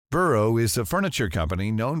Burrow is a furniture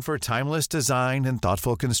company known for timeless design and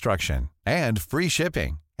thoughtful construction, and free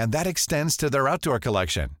shipping, and that extends to their outdoor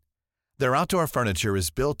collection. Their outdoor furniture is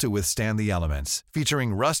built to withstand the elements,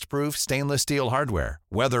 featuring rust-proof stainless steel hardware,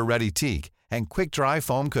 weather-ready teak, and quick-dry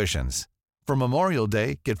foam cushions. For Memorial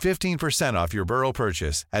Day, get 15% off your Burrow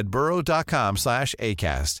purchase at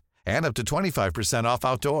burrow.com/ACAST and up to 25% off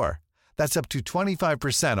outdoor. That's up to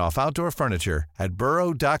 25% off outdoor furniture at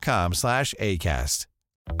burrow.com/ACAST.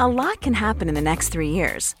 A lot can happen in the next 3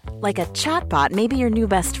 years. Like a chatbot may be your new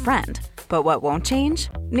best friend. But what won't change?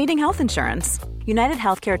 Needing health insurance. United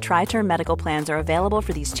Healthcare Tri-Term Medical Plans are available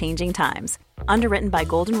for these changing times. Underwritten by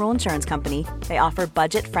Golden Rule Insurance Company, they offer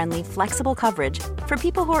budget-friendly, flexible coverage for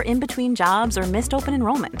people who are in between jobs or missed open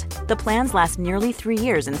enrollment. The plans last nearly 3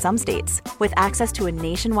 years in some states, with access to a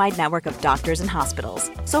nationwide network of doctors and hospitals.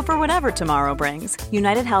 So for whatever tomorrow brings,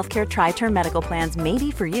 United Healthcare Tri-Term Medical Plans may be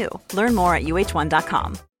for you. Learn more at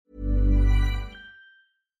uh1.com.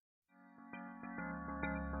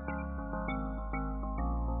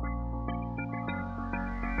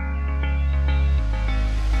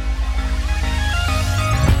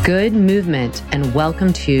 Good movement, and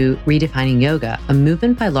welcome to Redefining Yoga, a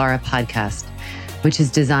Movement by Laura podcast, which is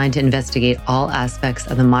designed to investigate all aspects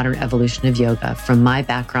of the modern evolution of yoga from my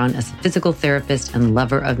background as a physical therapist and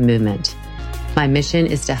lover of movement. My mission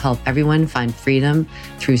is to help everyone find freedom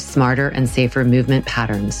through smarter and safer movement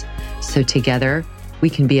patterns, so together we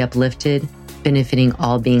can be uplifted, benefiting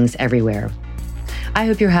all beings everywhere. I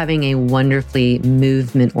hope you're having a wonderfully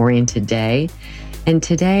movement-oriented day, and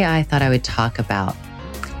today I thought I would talk about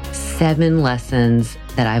 7 lessons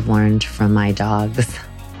that I've learned from my dogs.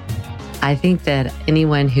 I think that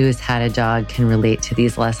anyone who has had a dog can relate to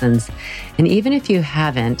these lessons. And even if you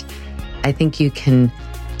haven't, I think you can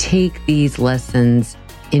take these lessons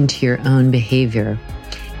into your own behavior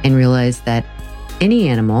and realize that any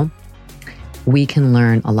animal we can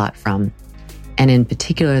learn a lot from. And in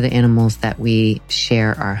particular, the animals that we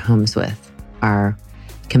share our homes with, our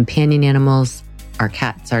companion animals, our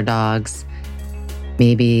cats, our dogs.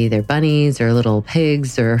 Maybe they're bunnies or little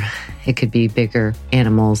pigs, or it could be bigger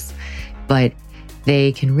animals, but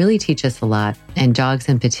they can really teach us a lot. And dogs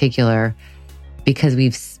in particular, because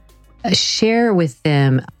we've share with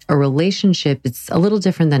them a relationship. It's a little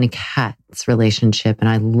different than a cat's relationship. And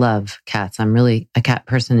I love cats. I'm really a cat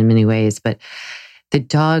person in many ways, but the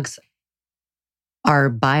dogs are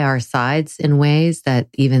by our sides in ways that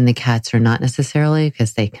even the cats are not necessarily,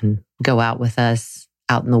 because they can go out with us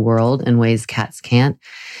out in the world in ways cats can't.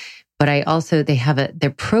 But they're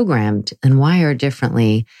programmed and wired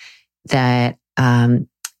differently that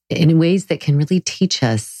in ways that can really teach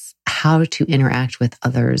us how to interact with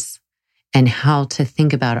others and how to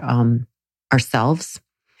think about ourselves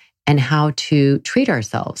and how to treat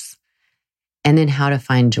ourselves, and then how to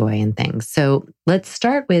find joy in things. So let's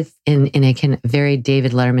start with, in a kind of very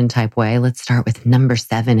David Letterman type way, let's start with number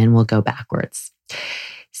 7 and we'll go backwards.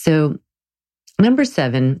 So number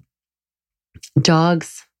 7,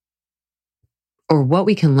 dogs, or what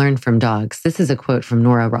we can learn from dogs. This is a quote from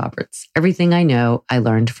Nora Roberts. Everything I know, I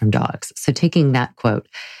learned from dogs. So taking that quote,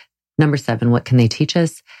 number 7, what can they teach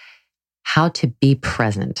us? How to be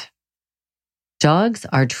present. Dogs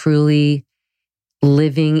are truly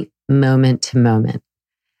living moment to moment.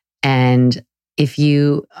 And if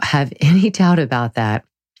you have any doubt about that,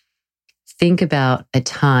 think about a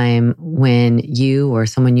time when you or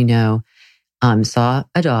someone you know saw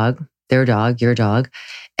a dog, their dog, your dog,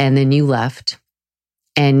 and then you left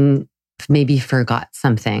and maybe forgot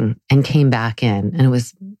something and came back in. And it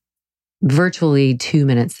was virtually 2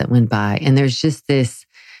 minutes that went by. And there's just this,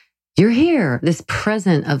 you're here, this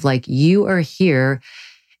present of like, you are here.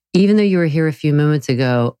 Even though you were here a few moments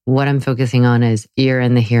ago, what I'm focusing on is you're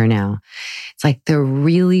in the here now. It's like they're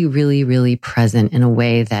really, really, really present in a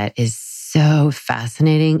way that is so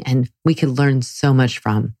fascinating and we could learn so much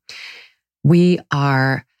from. We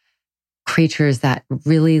are creatures that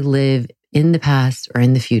really live in the past or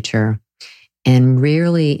in the future and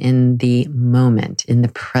rarely in the moment, in the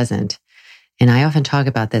present. And I often talk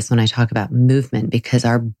about this when I talk about movement, because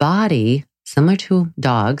our body, similar to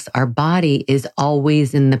dogs, our body is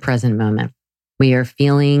always in the present moment. We are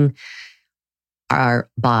feeling our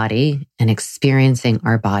body and experiencing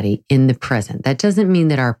our body in the present. That doesn't mean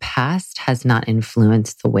that our past has not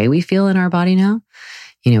influenced the way we feel in our body now.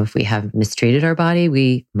 You know, if we have mistreated our body,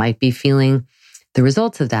 we might be feeling the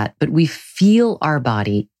results of that, but we feel our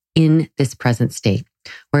body in this present state.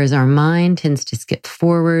 Whereas our mind tends to skip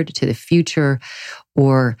forward to the future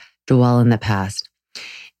or dwell in the past.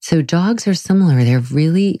 So dogs are similar. They're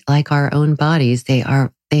really like our own bodies. They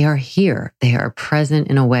are here. They are present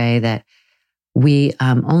in a way that we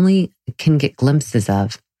only can get glimpses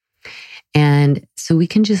of. And so we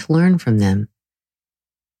can just learn from them.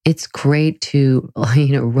 It's great to,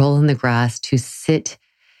 roll in the grass, to sit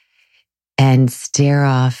and stare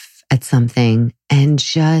off at something and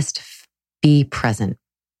just be present.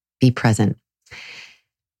 Be present.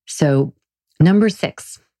 So, number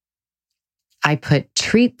 6, I put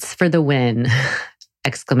treats for the win, !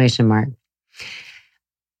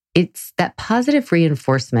 It's that positive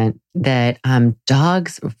reinforcement that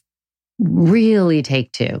dogs really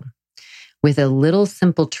take to with a little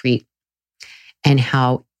simple treat, and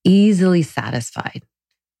how easily satisfied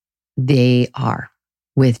they are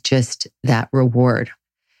with just that reward.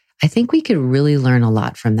 I think we could really learn a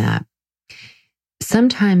lot from that.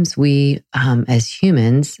 Sometimes we, as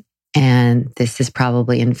humans, and this is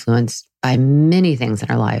probably influenced by many things in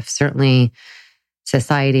our life, certainly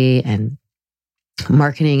society and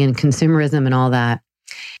marketing and consumerism and all that,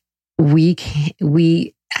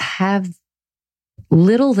 we have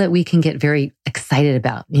little that we can get very excited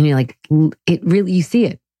about. You see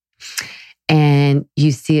it. And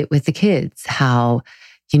you see it with the kids, how,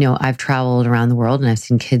 I've traveled around the world and I've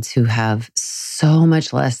seen kids who have so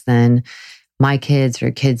much less than my kids,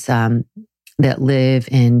 or kids that live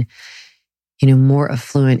in, more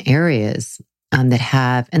affluent areas that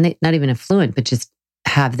have, and they not even affluent, but just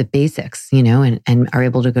have the basics, and are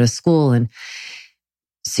able to go to school. And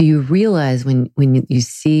so you realize when you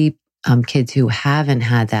see kids who haven't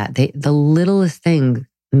had that, the littlest thing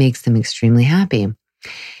makes them extremely happy.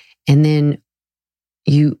 And then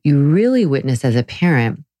you really witness as a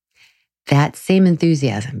parent that same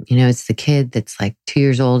enthusiasm. It's the kid that's like 2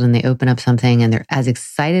 years old and they open up something and they're as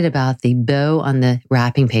excited about the bow on the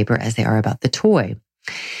wrapping paper as they are about the toy.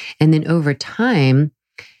 And then over time,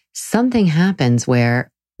 something happens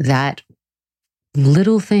where that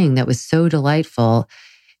little thing that was so delightful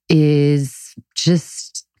is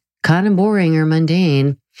just kind of boring or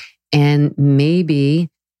mundane, and maybe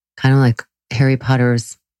kind of like Harry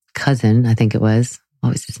Potter's cousin, I think it was.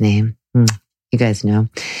 What was his name? You guys know.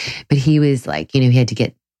 But he was like, he had to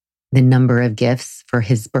get the number of gifts for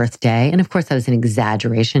his birthday. And of course, that was an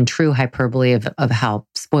exaggeration, true hyperbole of how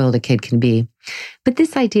spoiled a kid can be. But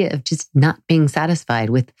this idea of just not being satisfied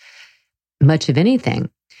with much of anything.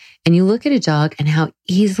 And you look at a dog and how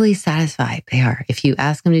easily satisfied they are. If you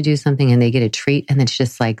ask them to do something and they get a treat, and it's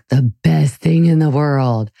just like the best thing in the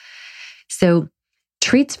world. So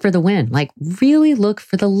treats for the win. Like, really look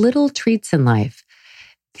for the little treats in life.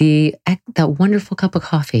 That wonderful cup of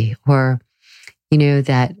coffee, or,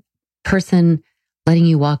 that person letting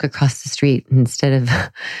you walk across the street instead of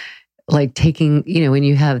like taking, when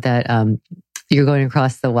you have that, you're going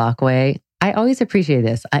across the walkway. I always appreciate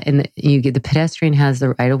this. The pedestrian has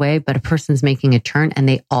the right of way, but a person's making a turn and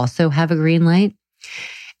they also have a green light.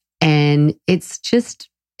 And it's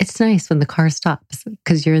nice when the car stops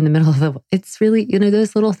because you're in the middle of it's really,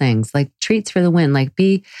 those little things like treats for the win, like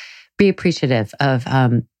be appreciative of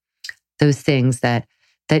those things that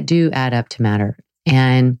do add up to matter.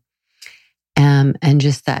 And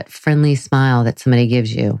just that friendly smile that somebody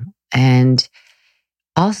gives you. And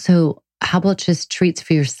also, how about just treats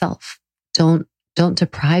for yourself? Don't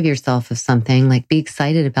deprive yourself of something. Like, be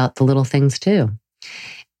excited about the little things too.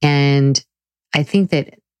 And I think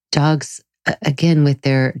that dogs, again, with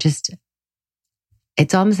their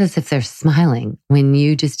it's almost as if they're smiling when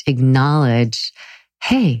you just acknowledge,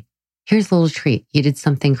 hey, here's a little treat. You did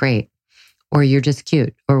something great, or you're just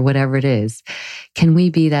cute, or whatever it is. Can we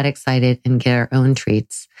be that excited and get our own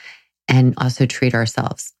treats and also treat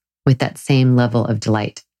ourselves with that same level of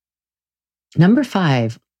delight? Number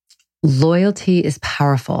 5, loyalty is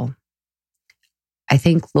powerful. I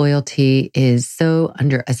think loyalty is so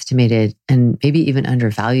underestimated and maybe even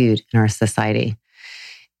undervalued in our society.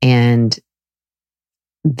 And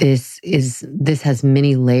this has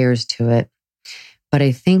many layers to it. But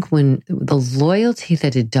I think when the loyalty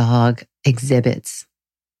that a dog exhibits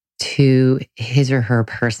to his or her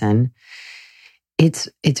person, it's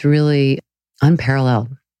really unparalleled.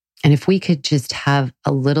 And if we could just have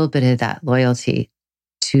a little bit of that loyalty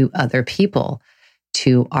to other people,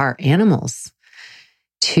 to our animals,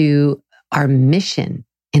 to our mission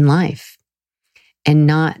in life, and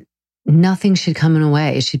nothing should come in a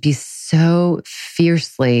way. It should be so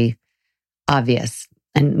fiercely obvious.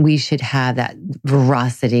 And we should have that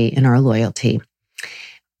veracity in our loyalty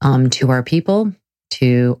to our people,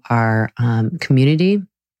 to our community,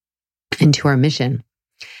 and to our mission.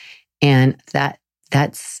 And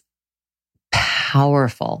that's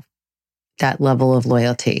powerful, that level of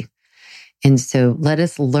loyalty. And so let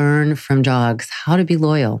us learn from dogs how to be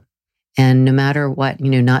loyal. And no matter what,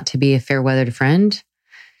 not to be a fair-weathered friend,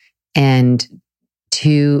 and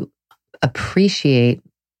to appreciate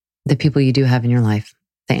the people you do have in your life,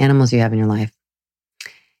 the animals you have in your life,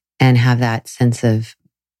 and have that sense of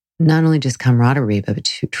not only just camaraderie, but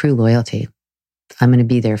true loyalty. I'm going to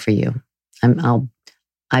be there for you.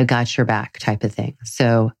 I got your back type of thing.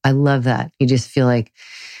 So I love that. You just feel like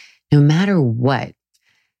no matter what,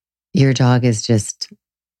 your dog is just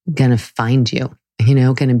going to find you,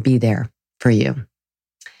 going to be there for you.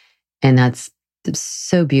 And that's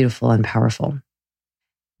so beautiful and powerful.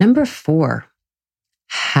 Number 4,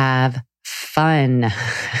 have fun.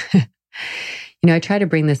 I try to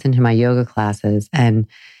bring this into my yoga classes. And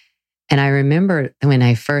I remember when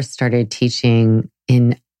I first started teaching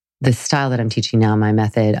in the style that I'm teaching now, my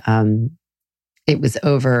method, it was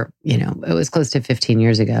over, it was close to 15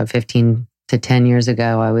 years ago, 15 to 10 years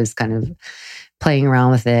ago. I was kind of playing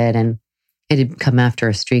around with it, and it had come after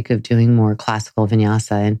a streak of doing more classical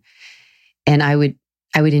vinyasa. And I would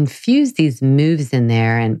infuse these moves in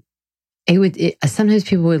there, and sometimes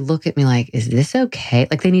people would look at me like, is this okay?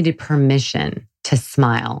 Like they needed permission to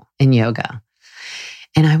smile in yoga.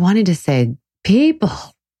 And I wanted to say, people,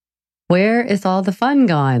 where is all the fun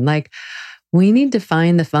gone? Like, we need to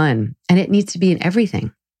find the fun, and it needs to be in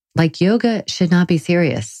everything. Like, yoga should not be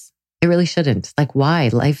serious. It really shouldn't. Like, why?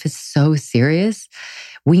 Life is so serious.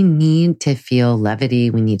 We need to feel levity.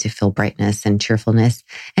 We need to feel brightness and cheerfulness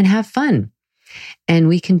and have fun. And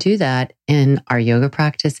we can do that in our yoga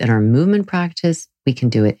practice, in our movement practice. We can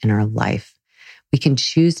do it in our life. We can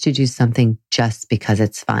choose to do something just because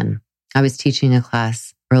it's fun. I was teaching a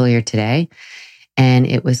class earlier today, and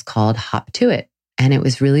it was called Hop to It. And it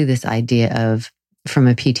was really this idea of, from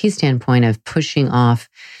a PT standpoint, of pushing off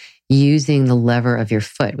using the lever of your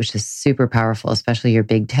foot, which is super powerful, especially your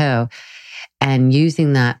big toe, and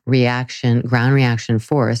using that ground reaction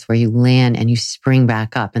force where you land and you spring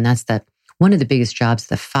back up. And that's one of the biggest jobs of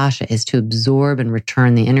the fascia, is to absorb and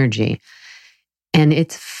return the energy. And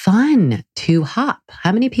it's fun to hop.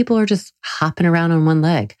 How many people are just hopping around on one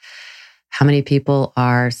leg? How many people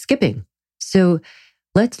are skipping? So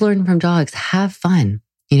let's learn from dogs. Have fun.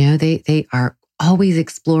 They are always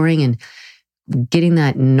exploring and getting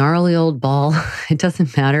that gnarly old ball. It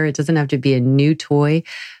doesn't matter. It doesn't have to be a new toy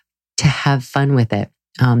to have fun with it.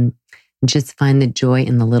 Just find the joy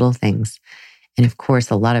in the little things. And of course,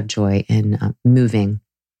 a lot of joy in moving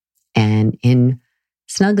and in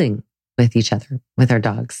snuggling with each other, with our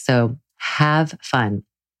dogs. So have fun.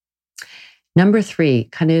 Number 3,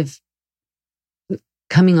 kind of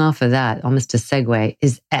coming off of that, almost a segue,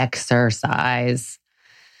 is exercise.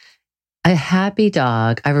 A happy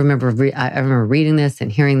dog, I remember reading this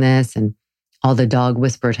and hearing this and all the dog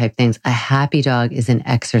whisper type things. A happy dog is an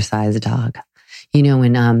exercise dog.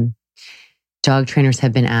 When dog trainers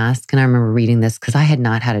have been asked, and I remember reading this because I had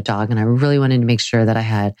not had a dog, and I really wanted to make sure that I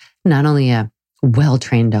had not only a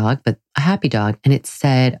well-trained dog, but a happy dog. And it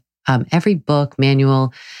said, every book,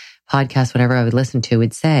 manual, podcast, whatever I would listen to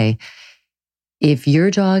would say, if your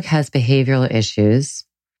dog has behavioral issues,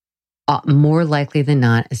 more likely than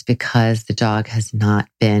not is because the dog has not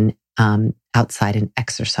been outside and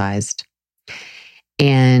exercised.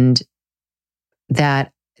 And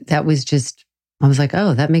that was just, I was like,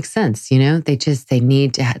 oh, that makes sense. They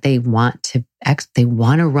want to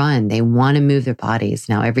run, they want to move their bodies.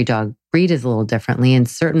 Now, every dog breed is a little differently, and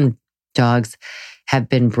certain dogs have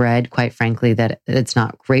been bred, quite frankly, that it's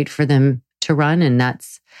not great for them to run. And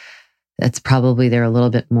that's probably, they're a little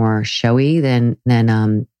bit more showy than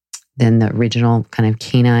the original kind of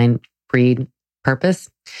canine breed purpose.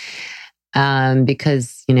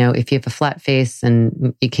 Because, if you have a flat face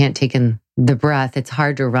and you can't take in the breath, it's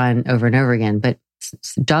hard to run over and over again. But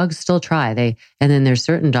dogs still try. And then there's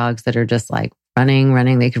certain dogs that are just like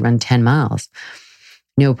running. They could run 10 miles,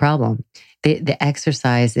 no problem. The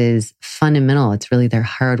exercise is fundamental. It's really, they're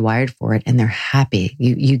hardwired for it, and they're happy.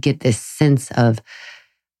 You get this sense of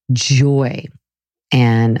joy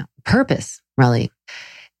and purpose, really.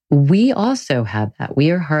 We also have that. We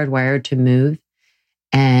are hardwired to move,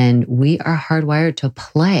 and we are hardwired to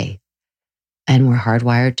play, and we're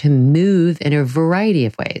hardwired to move in a variety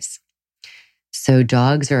of ways. So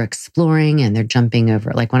dogs are exploring and they're jumping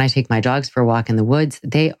over. Like when I take my dogs for a walk in the woods,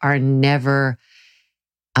 they are never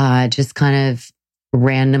just kind of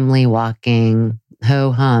randomly walking,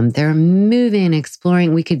 ho-hum. They're moving,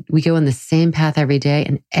 exploring. We go on the same path every day,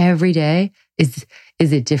 and every day is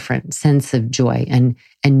a different sense of joy and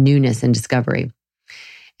newness and discovery.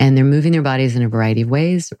 And they're moving their bodies in a variety of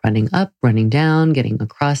ways, running up, running down, getting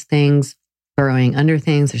across things, burrowing under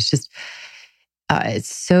things. There's just, it's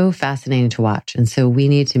so fascinating to watch. And so we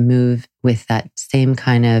need to move with that same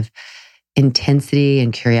kind of intensity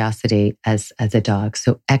and curiosity as a dog.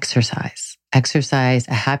 So exercise,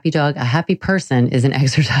 a happy dog, a happy person is an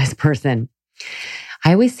exercise person.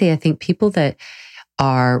 I always say, I think people that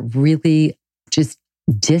are really just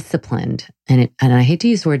disciplined, and I hate to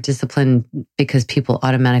use the word discipline because people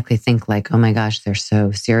automatically think like, oh my gosh, they're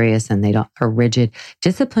so serious and they are rigid.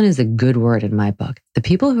 Discipline is a good word in my book. The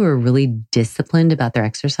people who are really disciplined about their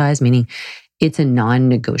exercise, meaning it's a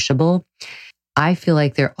non-negotiable, I feel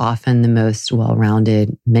like they're often the most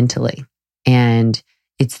well-rounded mentally. And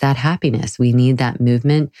it's that happiness. We need that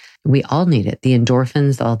movement. We all need it. The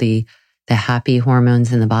endorphins, all the happy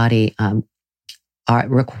hormones in the body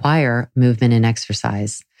require movement and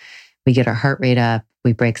exercise. We get our heart rate up,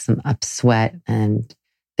 we break some up sweat, and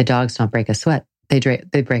the dogs don't break a sweat. They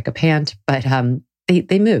break a pant, but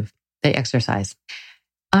they move, they exercise.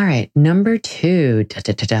 All right, number 2,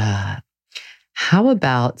 how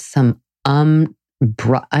about some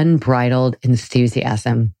unbridled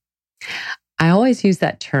enthusiasm? I always use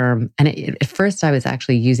that term. And at first I was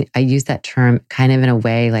actually used that term kind of in a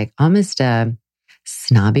way, like almost a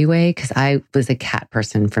snobby way, because I was a cat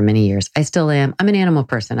person for many years. I still am. I'm an animal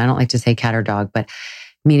person. I don't like to say cat or dog, but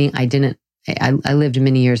meaning I lived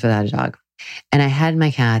many years without a dog. And I had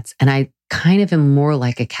my cats, and I kind of am more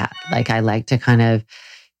like a cat. Like I like to kind of,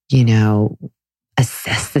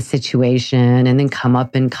 assess the situation and then come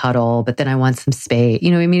up and cuddle, but then I want some space.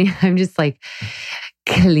 You know what I mean? I'm just like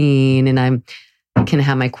clean, and I can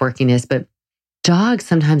have my quirkiness, but dogs,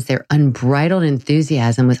 sometimes their unbridled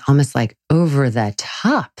enthusiasm was almost like over the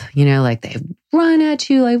top, like they run at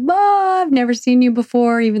you like, oh, I've never seen you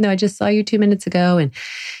before, even though I just saw you 2 minutes ago. And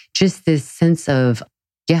just this sense of,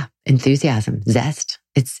 enthusiasm, zest.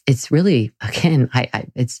 It's really, again,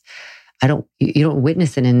 you don't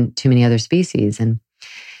witness it in too many other species. And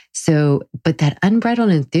so, but that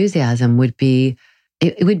unbridled enthusiasm would be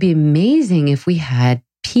amazing if we had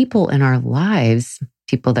people in our lives,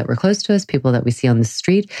 people that were close to us, people that we see on the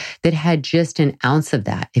street that had just an ounce of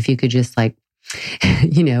that. If you could just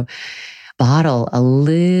bottle a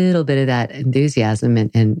little bit of that enthusiasm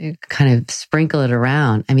and kind of sprinkle it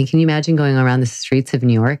around. I mean, can you imagine going around the streets of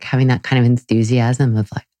New York, having that kind of enthusiasm of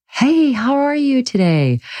like, hey, how are you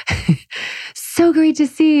today? So great to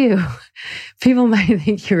see you. People might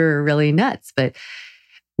think you're really nuts, but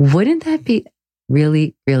wouldn't that be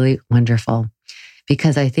really, really wonderful?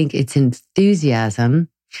 Because I think it's enthusiasm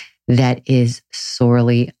that is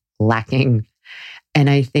sorely lacking. And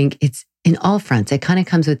I think it's in all fronts. It kind of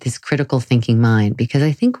comes with this critical thinking mind, because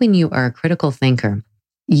I think when you are a critical thinker,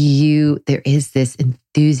 there is this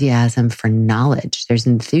enthusiasm for knowledge. There's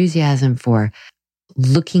enthusiasm for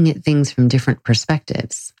looking at things from different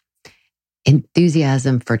perspectives,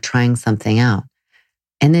 enthusiasm for trying something out,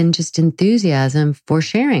 and then just enthusiasm for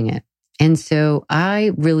sharing it. And so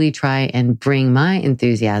I really try and bring my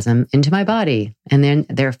enthusiasm into my body, and then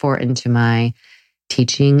therefore into my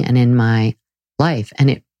teaching and in my life.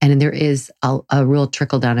 And there is a real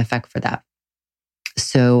trickle down effect for that.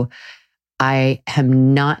 So I have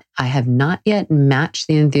not yet matched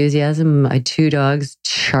the enthusiasm of my 2 dogs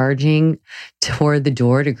charging toward the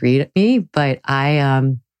door to greet me, but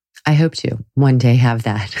I hope to one day have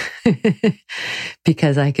that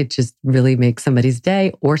because I could just really make somebody's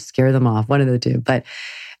day or scare them off, one of the two. But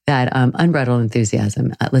that unbridled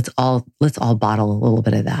enthusiasm, let's all bottle a little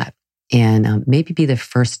bit of that, and maybe be the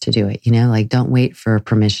first to do it. Like don't wait for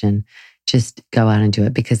permission, just go out and do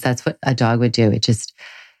it, because that's what a dog would do.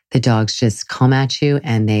 The dogs just come at you,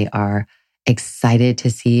 and they are excited to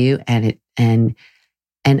see you, and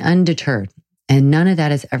undeterred. And none of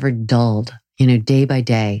that is ever dulled, day by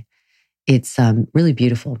day. It's really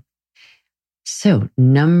beautiful. So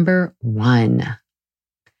number 1,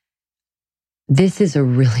 this is a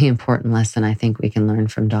really important lesson I think we can learn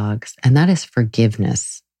from dogs, and that is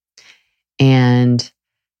forgiveness and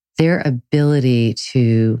their ability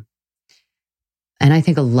to. And I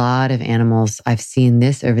think a lot of animals, I've seen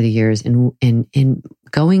this over the years in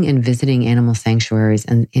going and visiting animal sanctuaries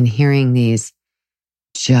and in hearing these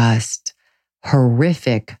just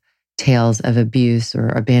horrific tales of abuse or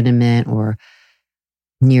abandonment or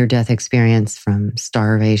near-death experience from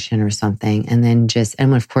starvation or something. And then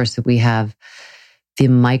and of course we have the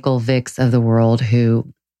Michael Vicks of the world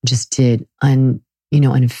who just did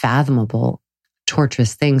unfathomable,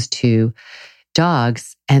 torturous things to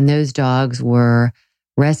dogs, and those dogs were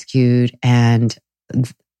rescued, and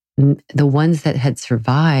the ones that had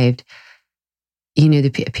survived, the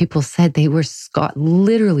people said they were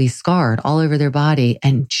literally scarred all over their body,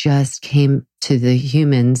 and just came to the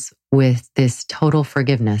humans with this total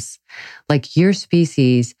forgiveness. Like, your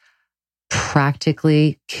species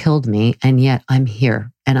practically killed me, and yet I'm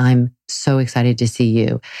here, And I'm so excited to see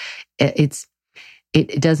you.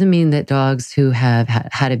 It doesn't mean that dogs who have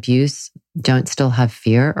had abuse don't still have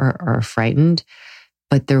fear or are frightened,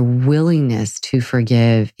 but their willingness to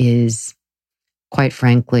forgive is, quite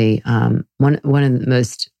frankly, one of the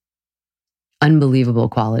most unbelievable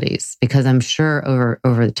qualities, because I'm sure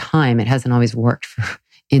over the time, it hasn't always worked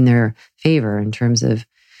in their favor in terms of,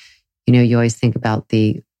 you always think about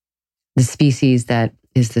the species that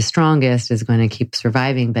is the strongest is going to keep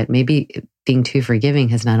surviving, but maybe being too forgiving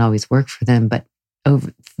has not always worked for them. But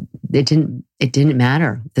it didn't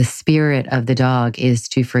matter. The spirit of the dog is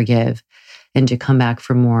to forgive and to come back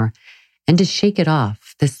for more and to shake it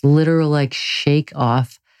off. This literal shake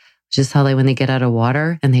off, just how when they get out of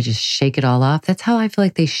water and they just shake it all off. That's how I feel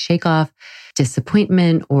like they shake off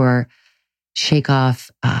disappointment or shake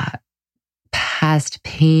off past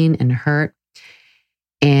pain and hurt.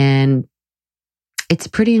 And it's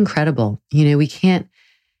pretty incredible.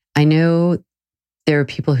 I know there are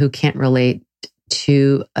people who can't relate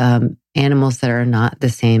to animals that are not the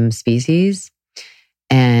same species,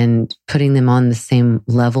 and putting them on the same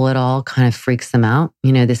level at all kind of freaks them out.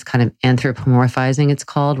 This kind of anthropomorphizing, it's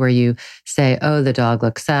called, where you say, oh, the dog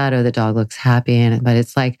looks sad, or the dog looks happy. But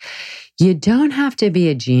it's you don't have to be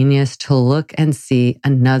a genius to look and see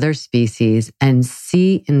another species and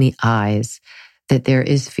see in the eyes that there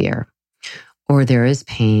is fear, or there is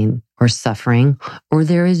pain or suffering, or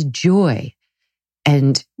there is joy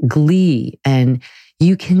and glee, and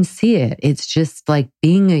you can see it. It's just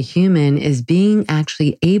being a human is being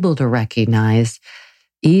actually able to recognize,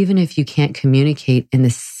 even if you can't communicate in the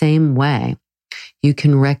same way, you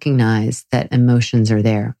can recognize that emotions are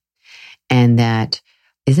there. And that,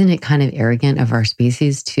 isn't it kind of arrogant of our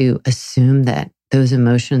species to assume that those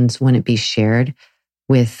emotions wouldn't be shared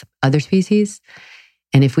with other species?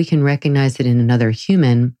 And if we can recognize it in another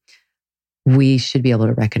human, we should be able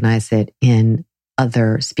to recognize it in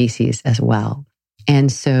other species as well.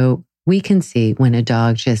 And so we can see when a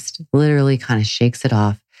dog just literally kind of shakes it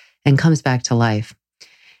off and comes back to life.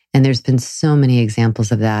 And there's been so many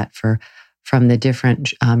examples of that from the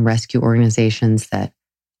different rescue organizations that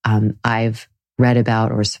I've read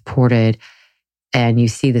about or supported. And you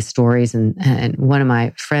see the stories. And one of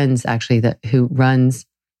my friends actually who runs,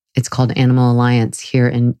 it's called Animal Alliance here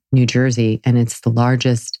in New Jersey. And it's the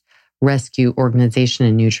largest rescue organization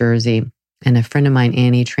in New Jersey. And a friend of mine,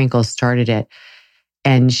 Annie Trinkle, started it.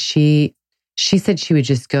 And she said she would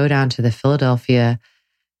just go down to the Philadelphia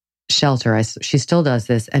shelter. She still does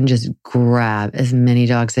this, and just grab as many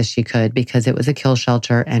dogs as she could, because it was a kill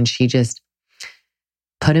shelter. And she just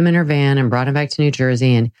put him in her van and brought him back to New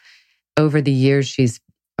Jersey. And over the years, she's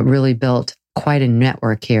really built quite a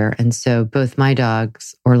network here. And so both my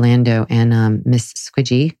dogs, Orlando and Miss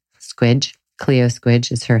Squidge, Cleo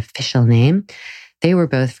Squidge is her official name, they were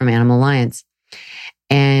both from Animal Alliance.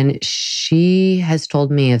 And she has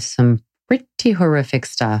told me of some pretty horrific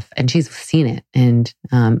stuff, and she's seen it. And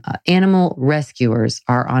animal rescuers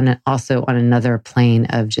are also on another plane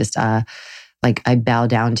of just I bow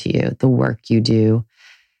down to you. The work you do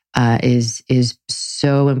is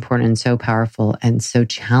so important and so powerful and so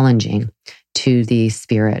challenging to the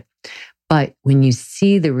spirit. But when you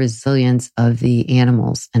see the resilience of the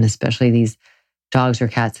animals, and especially these dogs or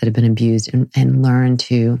cats that have been abused, and learn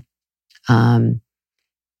to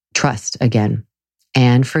trust again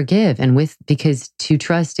and forgive. Because to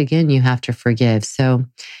trust again, you have to forgive. So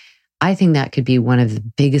I think that could be one of the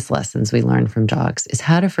biggest lessons we learn from dogs, is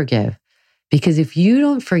how to forgive. Because if you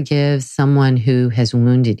don't forgive someone who has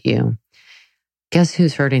wounded you, guess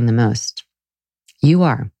who's hurting the most? You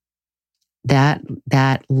are.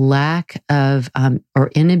 That lack of or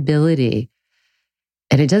inability,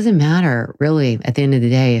 and it doesn't matter really at the end of the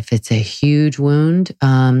day if it's a huge wound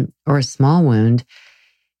or a small wound.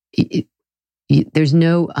 There's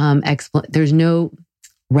no there's no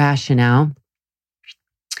rationale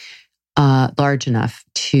large enough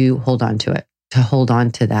to hold on to it, to hold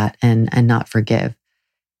on to that and not forgive.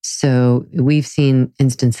 So we've seen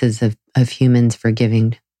instances of humans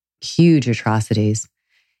forgiving huge atrocities,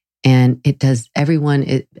 and it does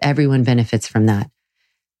everyone benefits from that,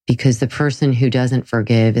 because the person who doesn't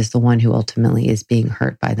forgive is the one who ultimately is being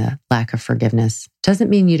hurt by the lack of forgiveness. Doesn't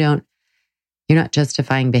mean you're not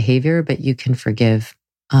justifying behavior, but you can forgive.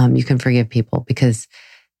 You can forgive people, because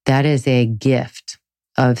that is a gift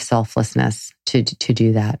of selflessness to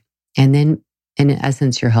do that. And then in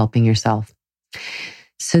essence, you're helping yourself.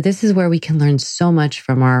 So this is where we can learn so much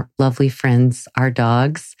from our lovely friends, our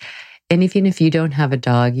dogs. And even if you don't have a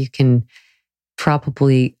dog, you can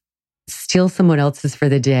probably steal someone else's for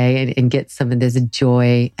the day and get some of this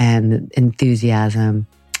joy and enthusiasm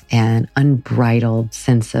and unbridled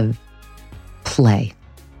sense of play.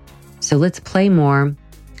 So let's play more,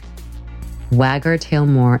 wag our tail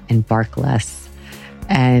more, and bark less.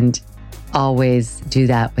 And always do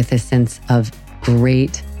that with a sense of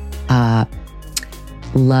great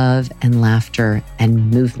love and laughter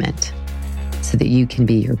and movement so that you can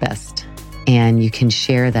be your best and you can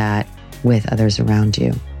share that with others around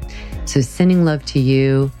you. So sending love to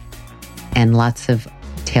you and lots of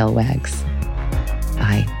tail wags.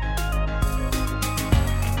 Bye.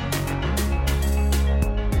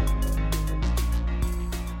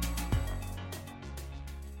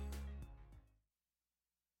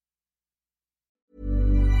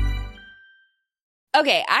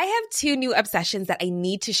 Okay, I have two new obsessions that I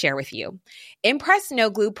need to share with you. Impress No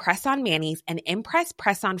Glue Press-On Manis and Impress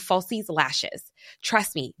Press-On Falsies Lashes.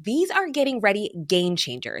 Trust me, these are getting ready game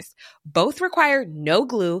changers. Both require no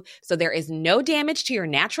glue, so there is no damage to your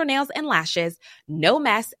natural nails and lashes, no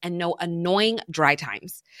mess, and no annoying dry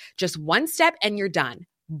times. Just one step and you're done.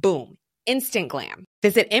 Boom. Instant glam.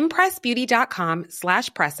 Visit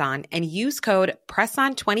impressbeauty.com/presson and use code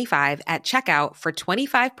PRESSON25 at checkout for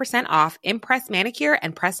 25% off Impress Manicure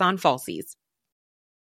and Press-On Falsies.